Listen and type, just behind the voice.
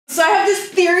So I have this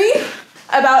theory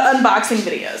about unboxing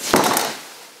videos.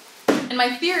 And my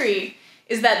theory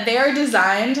is that they are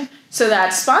designed so that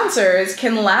sponsors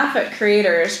can laugh at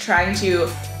creators trying to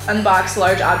unbox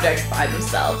large objects by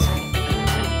themselves.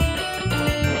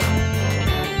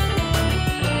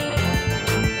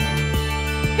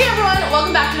 Hey everyone,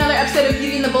 welcome back to another episode of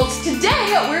Beauty and the Bolts.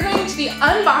 Today we're going to be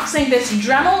unboxing this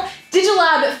Dremel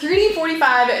Digilab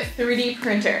 3D45 3D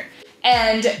printer.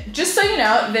 And just so you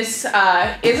know, this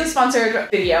is a sponsored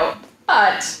video,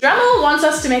 but Dremel wants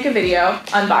us to make a video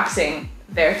unboxing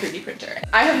their 3D printer.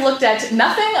 I have looked at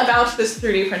nothing about this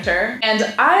 3D printer,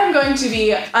 and I am going to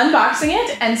be unboxing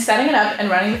it and setting it up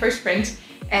and running the first print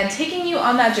and taking you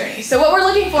on that journey. So what we're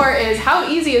looking for is how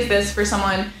easy is this for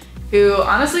someone who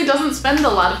honestly doesn't spend a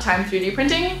lot of time 3D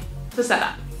printing to set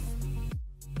up.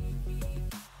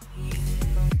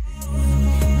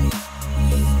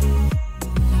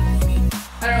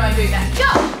 I don't mind doing that. Go!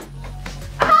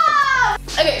 Ah!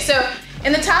 Okay, so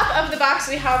in the top of the box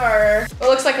we have our,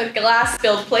 what looks like a glass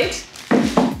build plate.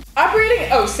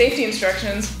 Safety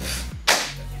instructions.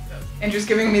 Andrew's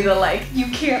giving me the like, you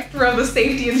can't throw the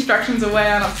safety instructions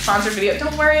away on a sponsored video.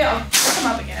 Don't worry, I'll pick them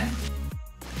up again.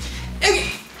 Okay,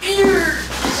 here.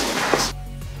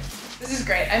 This is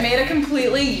great. I made a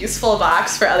completely useful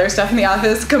box for other stuff in the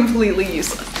office, completely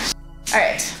useless. All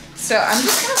right, so I'm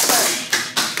just gonna start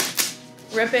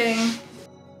ripping.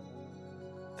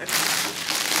 Okay.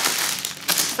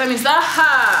 So that means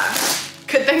that,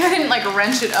 good thing I didn't like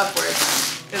wrench it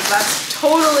upwards, because that's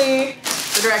totally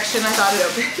the direction I thought it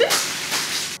opened.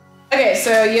 Okay,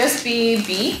 so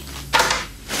USB-B.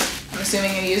 I'm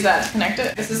assuming you use that to connect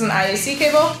it. This is an IAC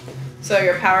cable, so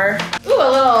your power. Ooh,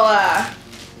 a little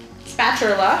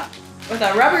spatula with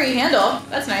a rubbery handle.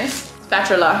 That's nice.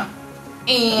 Spatula.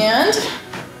 And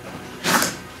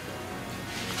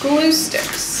glue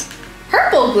sticks.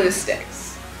 Purple glue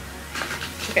sticks.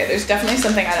 Okay, there's definitely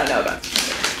something I don't know about.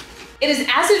 It is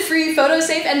acid-free,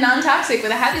 photo-safe, and non-toxic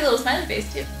with a happy little smiley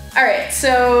face too. All right,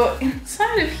 so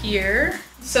inside of here,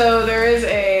 so there is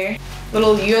a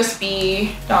little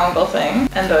USB dongle thing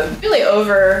and a really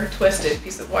over-twisted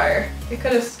piece of wire. We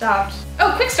could have stopped.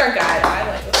 Oh, quick start guide. I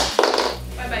like this.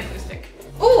 Bye-bye glue stick.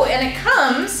 Oh, and it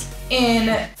comes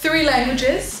in 3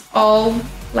 languages, all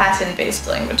Latin-based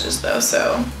languages though,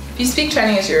 so if you speak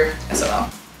Chinese, you're SOL.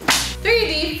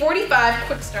 3D45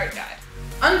 quick start guide.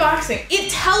 Unboxing. It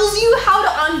tells you how to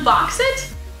unbox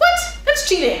it? What? That's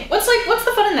cheating. What's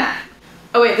the fun in that?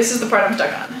 Oh wait, this is the part I'm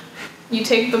stuck on. You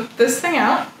take this thing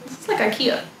out. This is like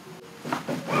IKEA.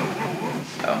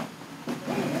 Oh.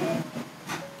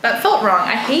 That felt wrong.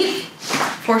 I hate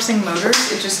forcing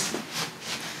motors. It just,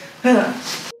 I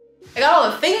got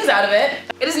all the things out of it.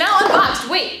 It is now unboxed.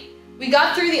 Wait. We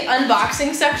got through the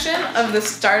unboxing section of the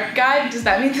start guide. Does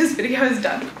that mean this video is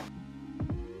done?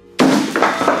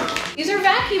 These are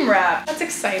vacuum wrapped. That's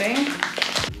exciting.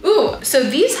 Ooh, so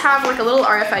these have like a little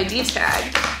RFID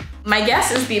tag. My guess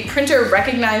is the printer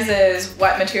recognizes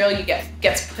what material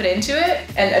gets put into it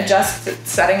and adjusts its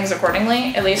settings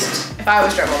accordingly. At least if I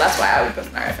was Dremel, that's why I would put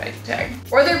an RFID tag.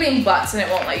 Or they're being butts and it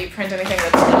won't let you print anything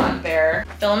that's not their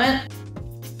filament.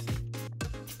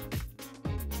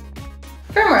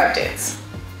 Firmware updates.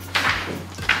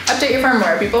 Update your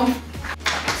firmware, people.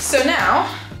 So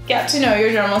now, get to know your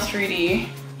Dremel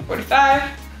 3D45.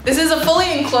 This is a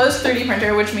fully enclosed 3D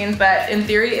printer, which means that in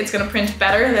theory, it's gonna print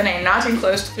better than a not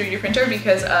enclosed 3D printer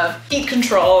because of heat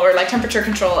control or like temperature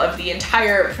control of the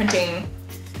entire printing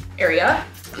area.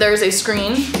 There's a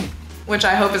screen, which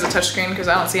I hope is a touch screen because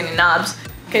I don't see any knobs.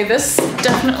 Okay, this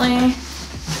definitely,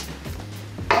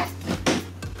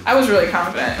 I was really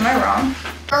confident. Am I wrong?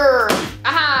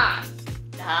 Aha!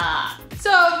 Ah.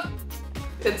 So,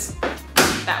 it's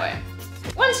that way.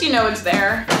 Once you know it's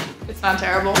there, it's not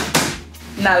terrible.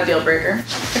 Not a deal breaker.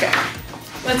 Okay,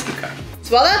 let's keep going.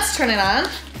 So while that's turning on,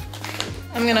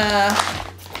 I'm gonna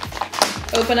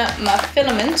open up my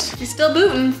filament. She's still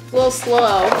booting, a little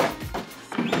slow.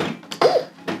 Ooh.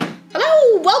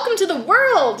 Hello, welcome to the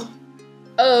world.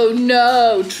 Oh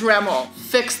no, Dremel,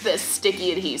 fix this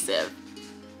sticky adhesive.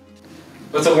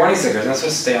 What's a warning sticker? Isn't that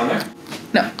supposed to stay on there?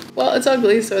 No. Well, it's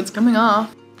ugly, so it's coming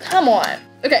off. Come on.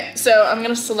 Okay, so I'm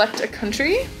gonna select a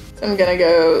country. So I'm gonna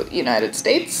go United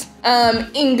States.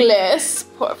 English,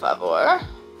 por favor.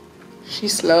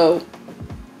 She's slow.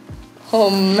 Oh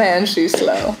man, she's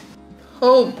slow.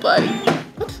 Oh, buddy.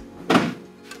 What?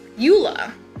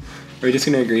 Xyla. Are you just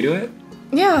gonna agree to it?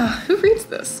 Yeah, who reads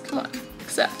this? Come on,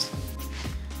 accept.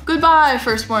 Goodbye,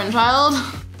 firstborn child.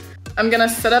 I'm gonna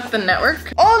set up the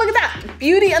network. Oh, look at that!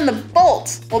 Beauty and the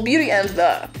Bolt. Well, Beauty and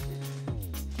the.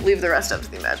 Leave the rest up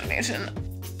to the imagination.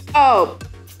 Oh,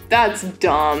 that's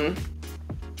dumb.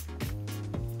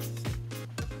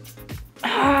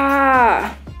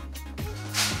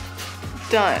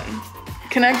 Done.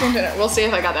 Connecting printer. We'll see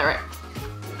if I got that right.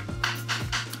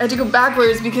 I had to go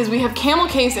backwards because we have camel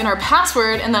case in our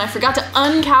password and then I forgot to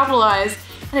uncapitalize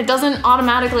and it doesn't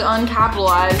automatically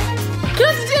uncapitalize.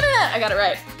 Connect to the internet! I got it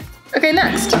right. Okay,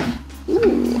 next.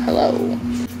 Ooh, hello.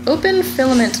 Open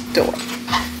filament door.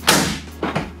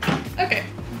 Okay,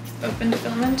 open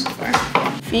filament door.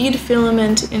 Feed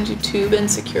filament into tube and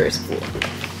secure spool.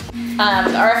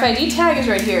 The RFID tag is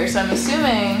right here, so I'm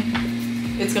assuming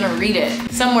it's gonna read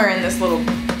it somewhere in this little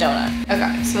donut.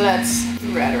 Okay, so let's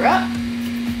red her up.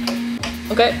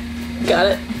 Okay, got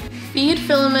it. Feed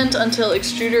filament until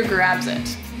extruder grabs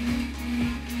it.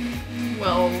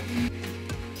 Well,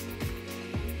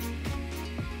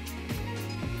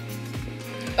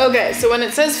 okay, so when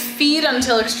it says feed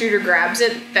until extruder grabs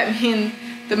it, that means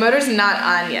the motor's not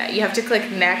on yet. You have to click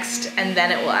next and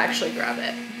then it will actually grab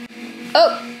it.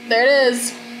 Oh, there it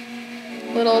is.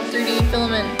 Little 3D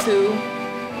filament too.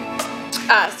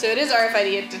 Ah, so it is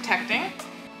RFID detecting.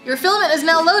 Your filament is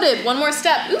now loaded. One more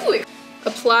step. Ooh.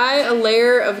 Apply a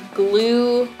layer of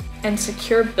glue and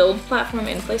secure build platform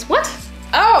in place. What?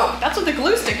 Oh, that's what the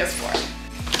glue stick is for.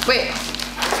 Wait.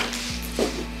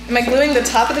 Am I gluing the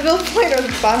top of the build plate or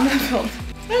the bottom of the build?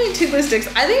 I don't need 2 glue sticks.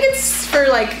 I think it's for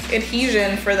like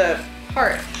adhesion for the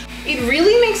part. It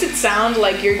really makes it sound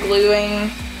like you're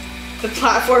gluing the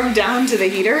platform down to the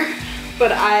heater,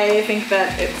 but I think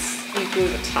that it's, you glue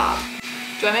the top.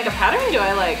 Do I make a pattern? Do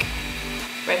I like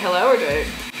write hello or do I?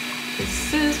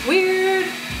 This is weird.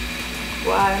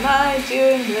 Why am I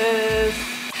doing this?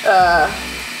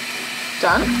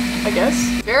 Done, I guess.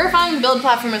 Verifying the build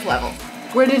platform is level.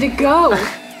 Where did it go?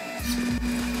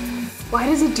 Why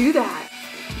does it do that?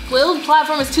 Build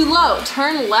platform is too low.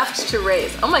 Turn left to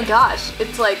raise. Oh my gosh,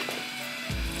 it's like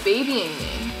babying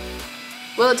me.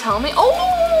 Will it tell me? Oh,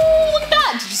 look at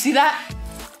that. Did you see that?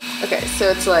 Okay, so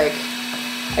it's like,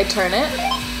 I turn it.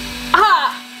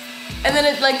 Ah! And then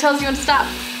it like tells you when to stop.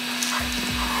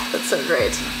 That's so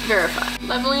great. Verify.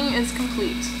 Leveling is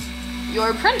complete.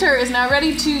 Your printer is now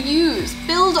ready to use.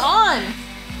 Build on!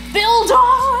 Build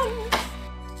on!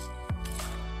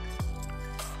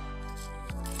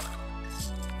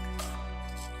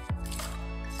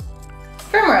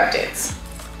 Firmware updates.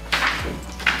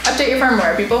 Update your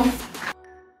firmware, people.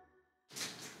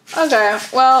 Okay,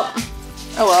 well,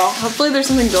 oh well. Hopefully there's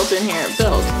something built in here.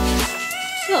 Build.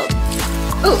 Build.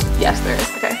 Oh, yes there is,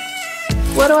 okay.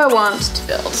 What do I want to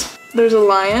build? There's a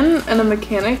lion and a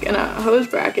mechanic and a hose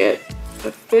bracket,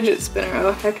 a fidget spinner,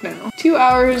 oh heck no. 2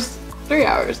 hours, 3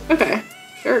 hours, okay,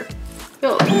 sure,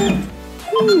 build.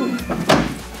 Woo.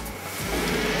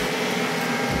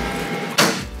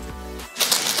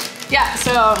 Yeah,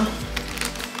 so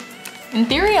in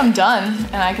theory I'm done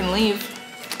and I can leave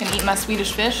and eat my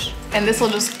Swedish fish and this will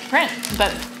just print,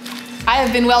 but I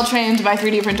have been well trained by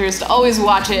 3D printers to always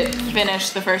watch it finish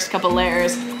the first couple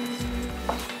layers.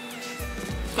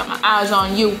 Got my eyes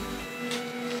on you.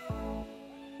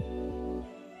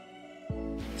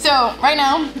 So right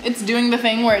now it's doing the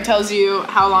thing where it tells you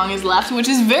how long is left, which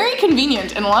is very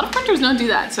convenient and a lot of printers don't do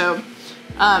that. So,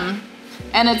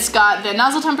 and it's got the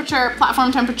nozzle temperature,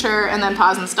 platform temperature, and then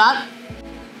pause and stop.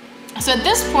 So at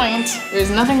this point,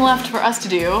 there's nothing left for us to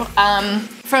do.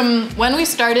 From when we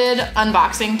started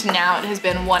unboxing to now, it has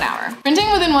been 1 hour.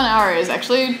 Printing within 1 hour is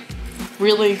actually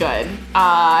really good.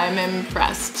 I'm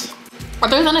impressed.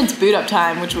 Other than its boot up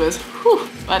time, which was, whew,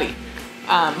 buddy.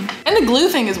 And the glue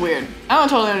thing is weird. I don't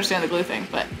totally understand the glue thing,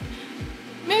 but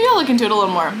maybe I'll look into it a little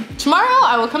more. Tomorrow,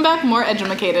 I will come back more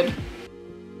edumacated.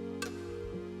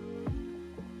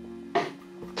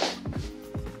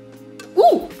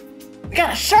 Ooh, we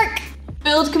got a shark.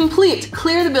 Build complete,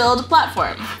 clear the build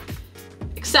platform.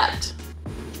 Accept.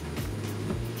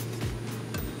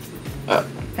 Oh,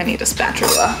 I need a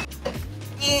spatula.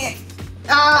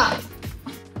 Ah.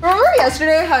 Remember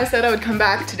yesterday how I said I would come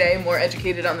back today more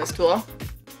educated on this tool?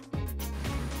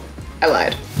 I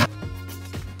lied.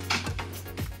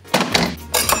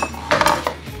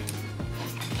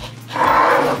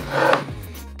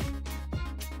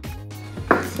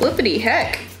 Flippity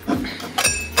heck.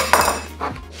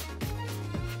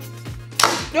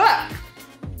 Ah.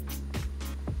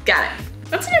 Got it.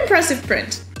 That's an impressive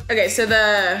print. Okay, so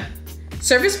the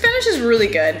surface finish is really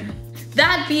good.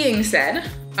 That being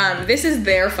said, this is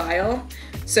their file,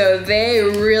 so they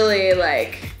really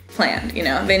like planned, you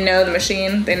know? They know the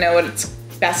machine, they know what it's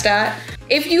best at.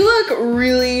 If you look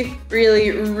really,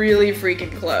 really, really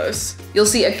freaking close, you'll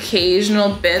see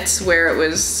occasional bits where it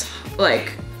was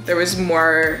like, there was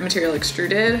more material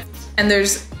extruded, and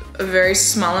there's a very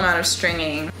small amount of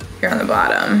stringing here on the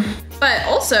bottom. But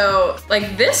also,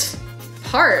 like this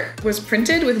part was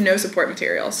printed with no support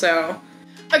material, so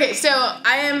Okay, so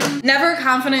I am never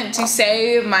confident to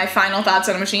say my final thoughts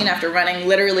on a machine after running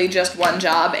literally just one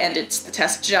job, and it's the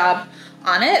test job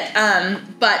on it.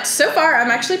 But so far, I'm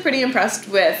actually pretty impressed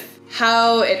with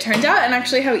how it turned out and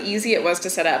actually how easy it was to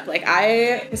set up. Like,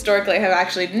 I historically have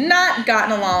actually not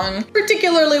gotten along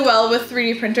particularly well with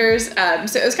 3D printers,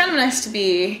 so it was kind of nice to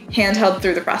be handheld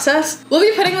through the process. We'll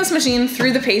be putting this machine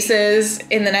through the paces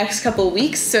in the next couple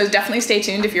weeks, so definitely stay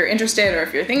tuned if you're interested or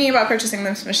if you're thinking about purchasing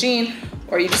this machine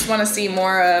or you just want to see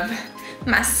more of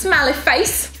my smiley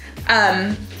face.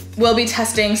 We'll be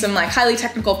testing some like highly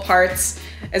technical parts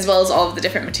as well as all of the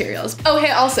different materials. Oh,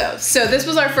 hey, also, so this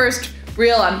was our first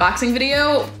real unboxing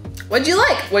video. What'd you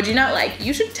like? What'd you not like?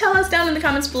 You should tell us down in the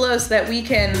comments below so that we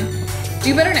can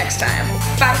do better next time.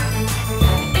 Bye.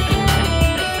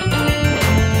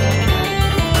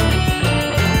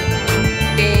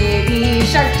 Baby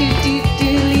shark doo doo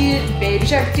doo, baby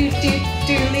shark doo doo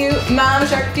doo, mama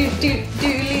shark doo doo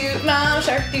doo, mama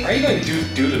shark doo. Why are you going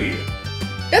doodly?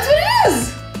 That's what it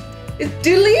is. It's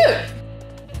doodly-oot.